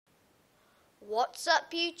What's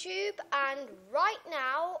up, YouTube? And right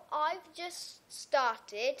now I've just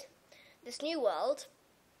started this new world,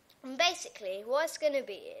 and basically what it's going to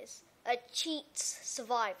be is a cheats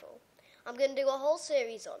survival. I'm going to do a whole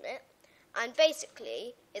series on it, and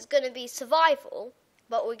basically it's going to be survival,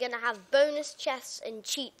 but we're going to have bonus chests and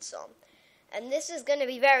cheats on, and this is going to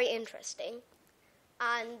be very interesting.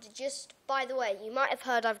 And just by the way, you might have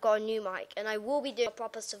heard I've got a new mic, and I will be doing a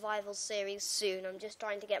proper survival series soon. I'm just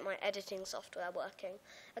trying to get my editing software working.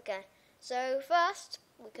 Okay, so first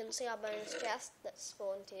we can see our bonus chest that's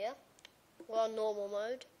spawned here. We're on normal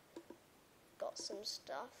mode. Got some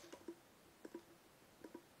stuff.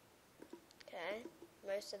 Okay,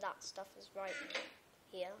 most of that stuff is right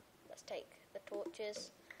here. Let's take the torches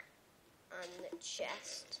and the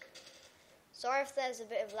chest. Sorry if there's a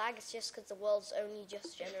bit of lag, it's just because the world's only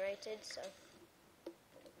just generated, so.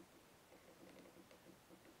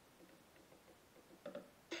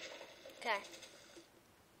 Okay.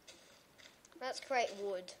 Let's create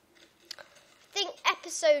wood. I think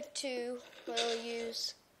episode 2 we'll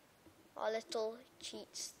use our little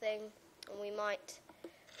cheats thing, and we might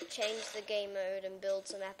change the game mode and build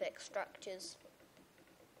some epic structures.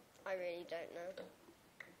 I really don't know.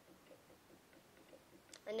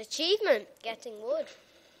 An achievement, getting wood.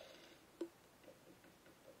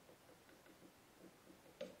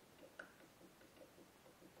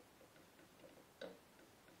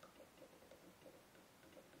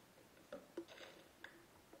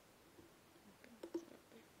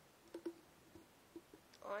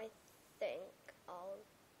 I think I'll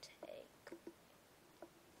take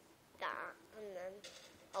that, and then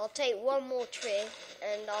I'll take one more tree,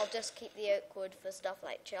 and I'll just keep the oak wood for stuff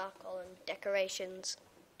like charcoal and decorations.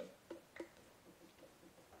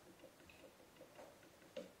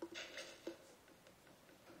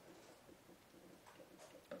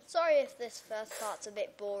 Sorry if this first part's a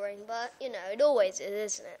bit boring, but, you know, it always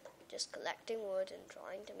is, isn't it? Just collecting wood and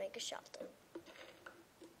trying to make a shelter.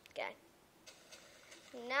 Okay.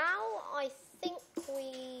 Now, I think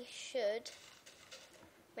we should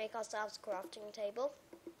make ourselves a crafting table.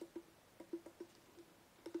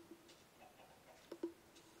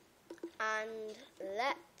 And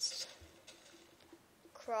let's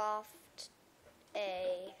craft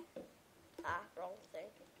a... wrong thing.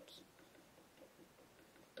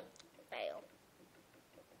 Fail.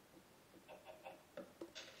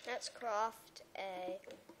 Let's craft a...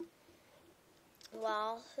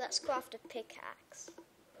 well, let's craft a pickaxe.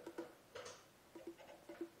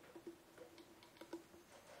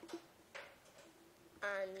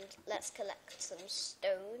 And let's collect some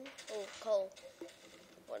stone. Oh, coal.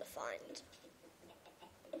 What a find.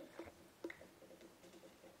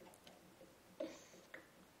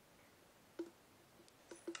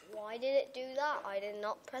 Why did it do that? I did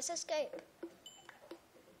not press escape.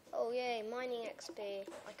 Oh yay, mining XP.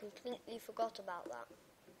 I completely forgot about that.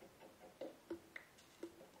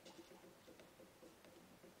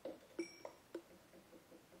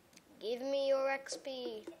 Give me your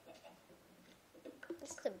XP.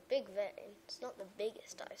 This is a big vein. It's not the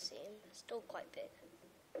biggest I've seen. It's still quite big.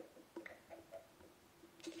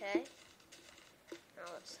 Okay.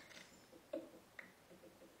 Now let's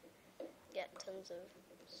get tons of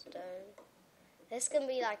stone. This can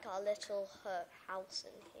be like our little house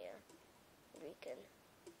in here. We can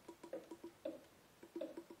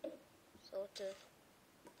sort of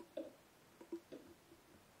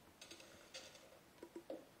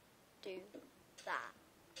do that.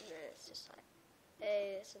 And then it's just like,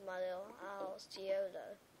 hey, this is my little house,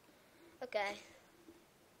 YOLO. Okay.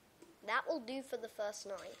 That will do for the first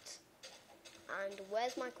night. And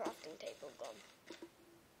where's my crafting table gone?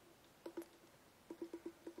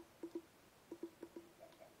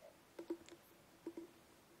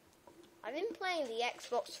 I've been playing the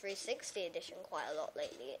Xbox 360 edition quite a lot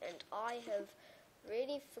lately, and I have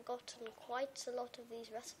really forgotten quite a lot of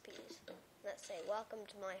these recipes. Let's say, welcome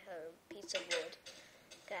to my home, piece of wood.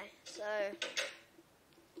 Okay, so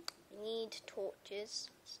we need torches.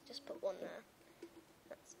 Let's just put one there.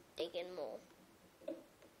 Let's dig in more.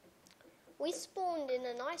 We spawned in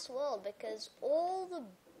a nice world because all the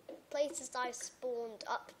places I've spawned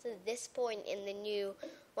up to this point in the new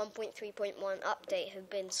 1.3.1 update have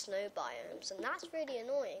been snow biomes, and that's really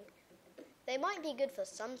annoying. They might be good for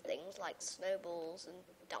some things like snowballs and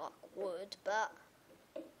dark wood, but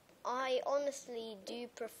I honestly do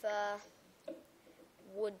prefer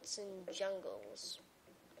woods and jungles.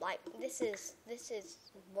 Like, this is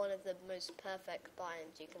one of the most perfect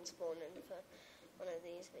biomes you can spawn in for one of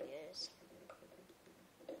these videos.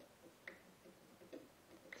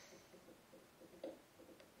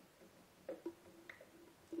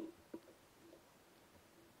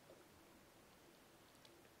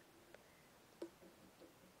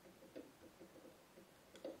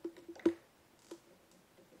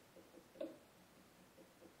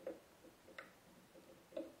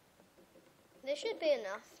 should be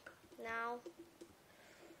enough. Now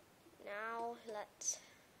let's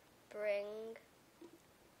bring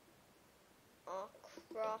our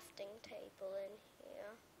crafting table in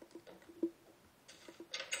here.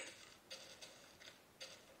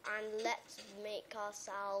 And let's make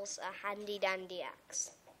ourselves a handy dandy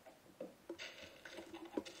axe.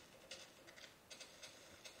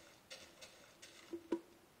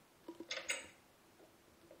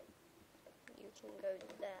 You can go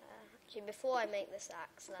there. Actually, before I make this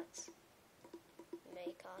axe, let's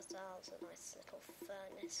make ourselves a nice little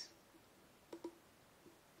furnace.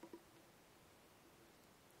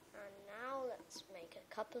 And now let's make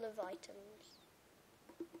a couple of items.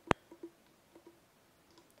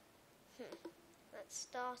 Let's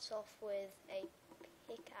start off with a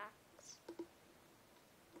pickaxe.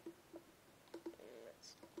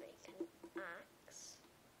 Let's make an axe.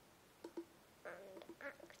 And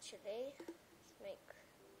actually, let's make...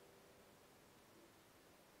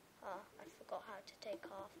 I forgot how to take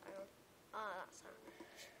off. Hang on. That's how.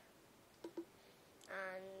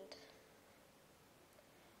 And...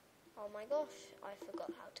 oh my gosh, I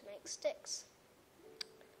forgot how to make sticks.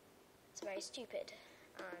 It's very stupid.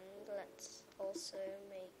 And let's also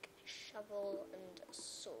make a shovel and a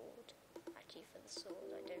sword. Actually, for the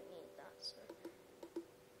sword, I don't need that, so...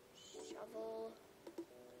 shovel...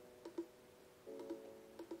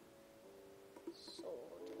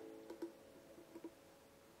 sword.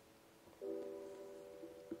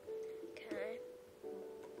 Okay.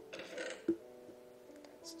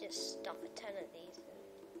 Let's just stuff a ton of these in.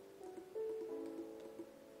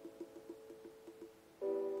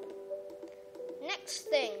 Next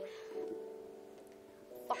thing,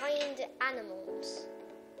 find animals.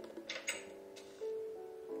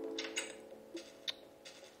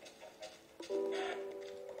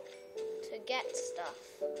 To get stuff.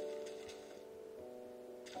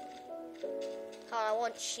 I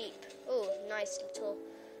want sheep. Oh, nice little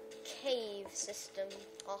cave system,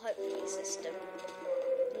 or hopefully system.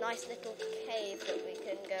 Nice little cave that we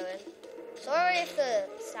can go in. Sorry if the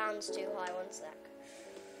sound's too high, one sec.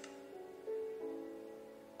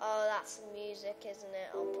 Oh, that's music, isn't it?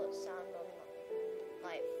 I'll put sound on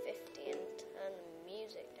like 50 and turn the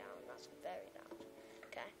music down. That's very loud.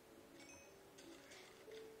 Okay.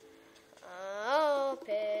 Oh,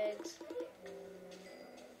 pigs.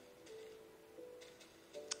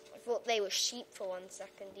 I thought they were sheep for 1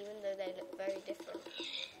 second, even though they look very different.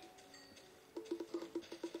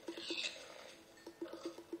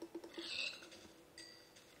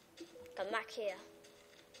 Come back here.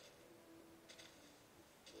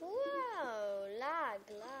 Whoa, lag.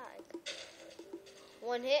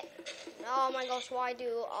 One hit. Oh my gosh, why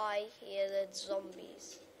do I hear the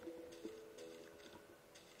zombies?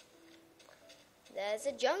 There's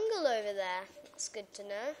a jungle over there. That's good to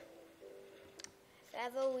know. If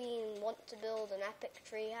ever we want to build an epic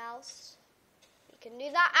tree house, we can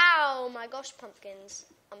do that. Ow, my gosh, pumpkins.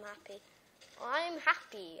 I'm happy. I'm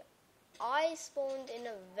happy. I spawned in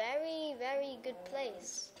a very, very good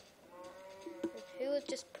place. Who was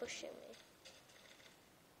just pushing me?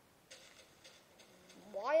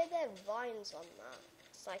 Why are there vines on that?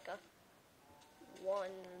 It's like a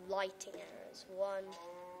one lighting errors. One.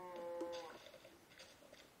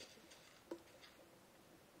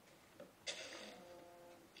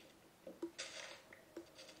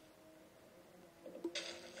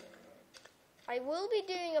 I will be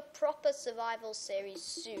doing a proper survival series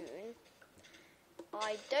soon.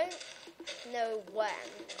 I don't know when.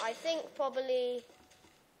 I think probably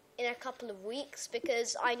in a couple of weeks,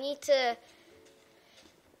 because I need to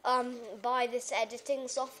buy this editing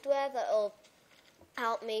software that'll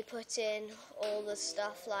help me put in all the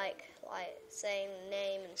stuff like saying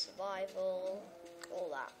name and survival, all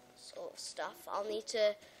that sort of stuff. I'll need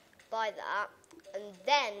to buy that, and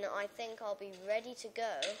then I think I'll be ready to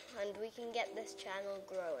go and we can get this channel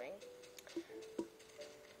growing.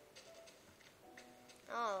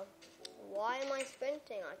 Oh, why am I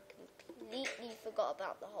sprinting? I completely forgot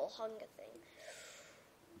about the whole hunger thing.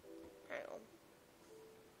 Hang on.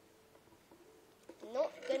 I'm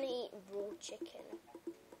not gonna eat raw chicken.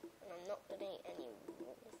 And I'm not gonna eat any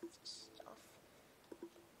raw stuff.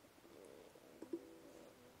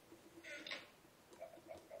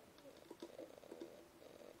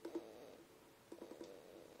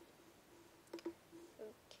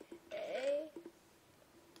 Okay.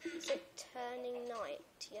 Is it turning night?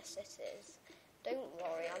 Yes, it is. Don't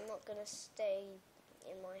worry, I'm not going to stay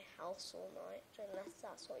in my house all night, unless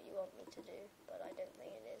that's what you want me to do, but I don't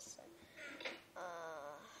think it is. So.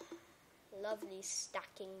 Lovely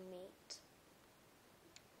stacking meat.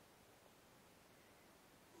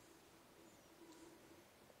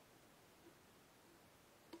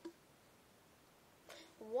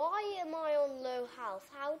 Why am I on low health?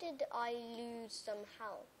 How did I lose some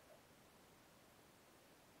health?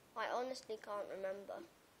 I honestly can't remember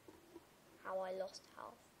how I lost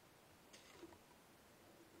health.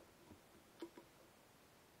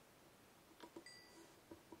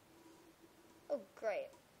 Oh great,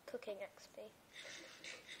 cooking XP.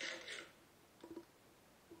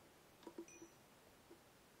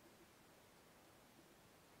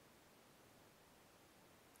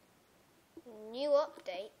 New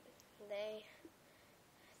update. They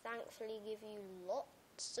thankfully give you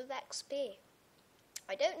lots of XP.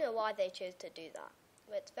 I don't know why they chose to do that,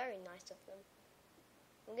 but it's very nice of them.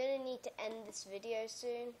 I'm going to need to end this video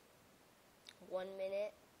soon. 1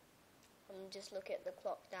 minute. I'm just looking at the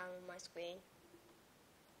clock down on my screen.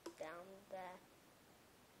 Down there.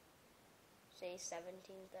 See,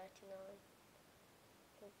 17:39.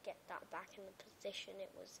 Get that back in the position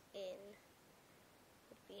it was in.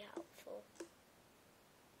 Would be helpful.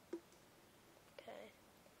 Okay.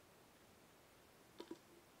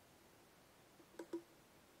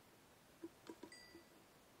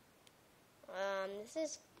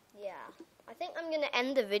 I think I'm going to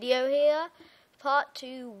end the video here. Part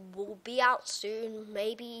 2 will be out soon,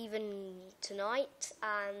 maybe even tonight,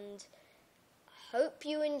 and hope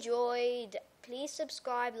you enjoyed. Please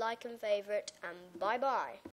subscribe, like and favorite, and bye bye.